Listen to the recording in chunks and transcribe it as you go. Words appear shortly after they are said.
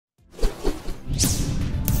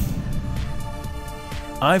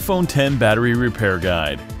iPhone X Battery Repair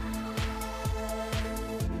Guide.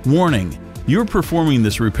 Warning: you're performing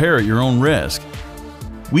this repair at your own risk.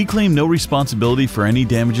 We claim no responsibility for any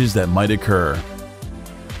damages that might occur.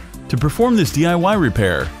 To perform this DIY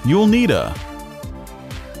repair, you'll need a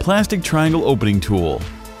plastic triangle opening tool,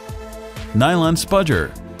 nylon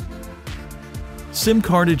spudger, SIM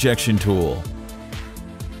card ejection tool,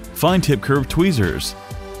 fine tip curved tweezers,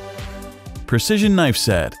 precision knife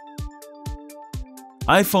set,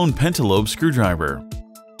 iPhone Pentalobe screwdriver,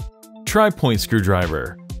 tri-point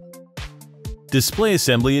screwdriver, display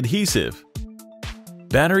assembly adhesive,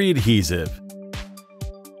 battery adhesive.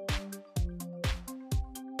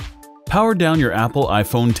 Power down your Apple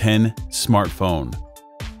iPhone X smartphone.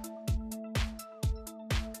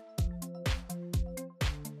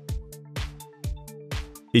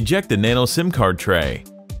 Eject the Nano-SIM card tray.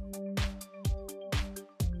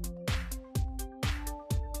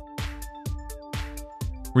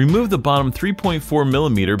 Remove the bottom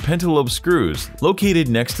 3.4mm Pentalobe screws located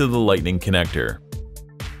next to the lightning connector.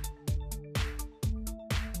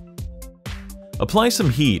 Apply some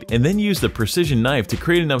heat and then use the precision knife to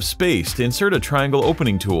create enough space to insert a triangle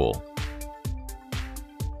opening tool.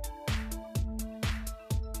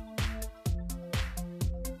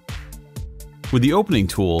 With the opening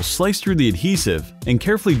tool, slice through the adhesive and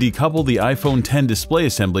carefully decouple the iPhone X display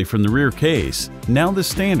assembly from the rear case. Now the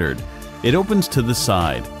standard. It opens to the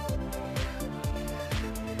side.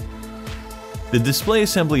 The display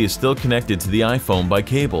assembly is still connected to the iPhone by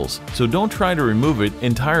cables, so don't try to remove it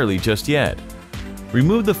entirely just yet.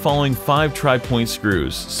 Remove the following 5 tri-point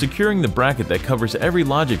screws, securing the bracket that covers every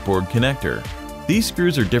logic board connector. These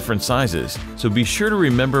screws are different sizes, so be sure to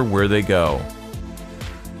remember where they go.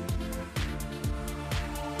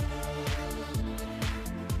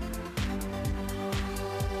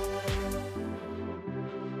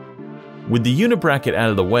 With the unit bracket out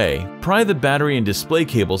of the way, pry the battery and display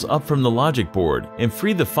cables up from the logic board and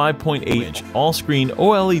free the 5.8-inch all-screen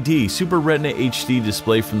OLED Super Retina HD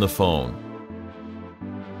display from the phone.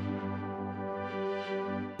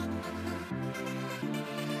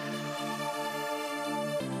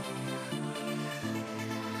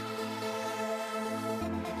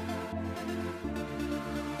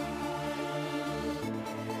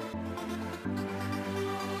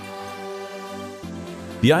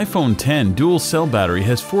 The iPhone X dual cell battery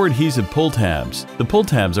has 4 adhesive pull tabs. The pull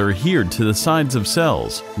tabs are adhered to the sides of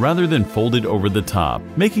cells rather than folded over the top,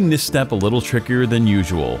 making this step a little trickier than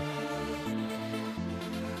usual.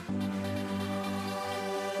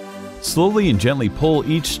 Slowly and gently pull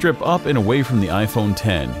each strip up and away from the iPhone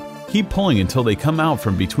X. Keep pulling until they come out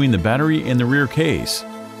from between the battery and the rear case.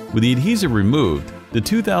 With the adhesive removed, the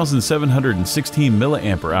 2716 mAh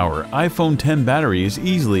iPhone X battery is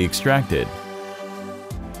easily extracted.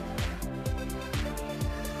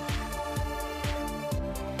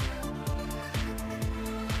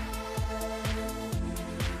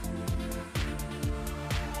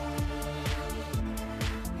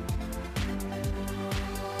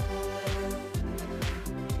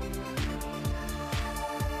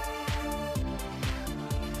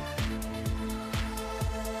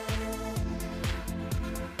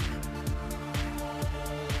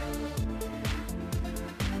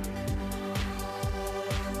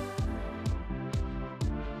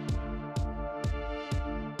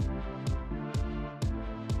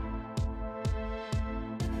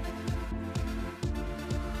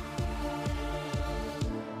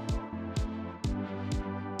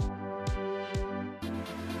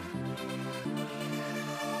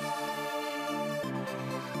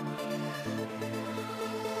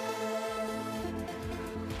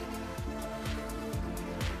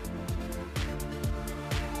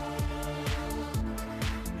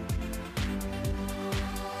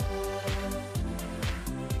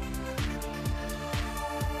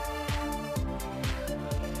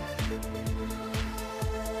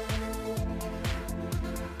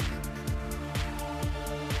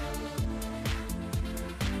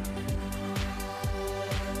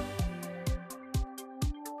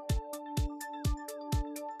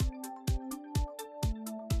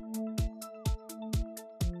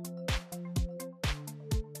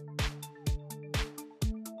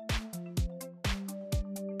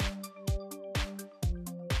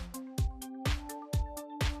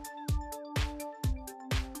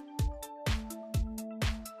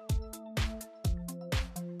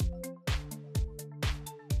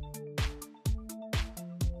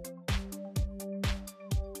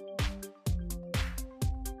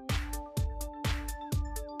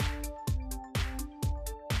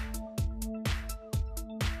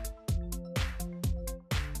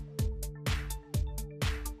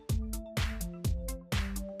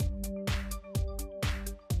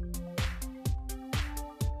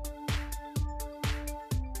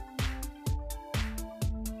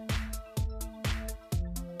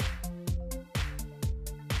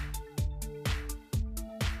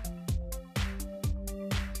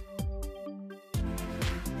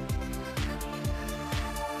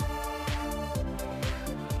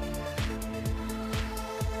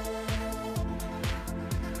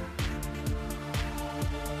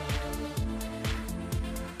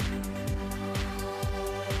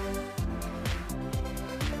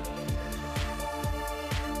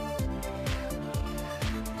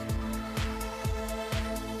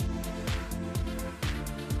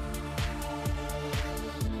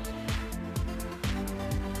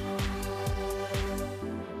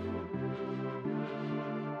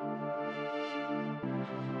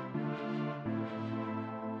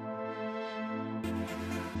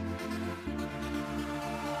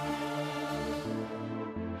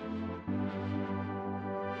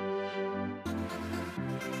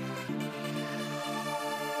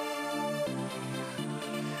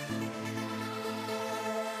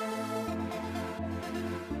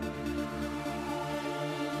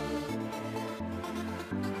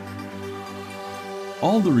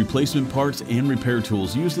 All the replacement parts and repair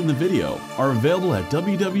tools used in the video are available at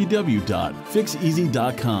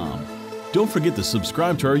www.Fixez.com. Don't forget to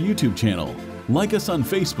subscribe to our YouTube channel, like us on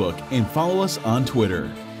Facebook, and follow us on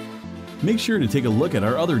Twitter. Make sure to take a look at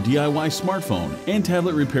our other DIY smartphone and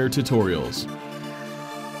tablet repair tutorials.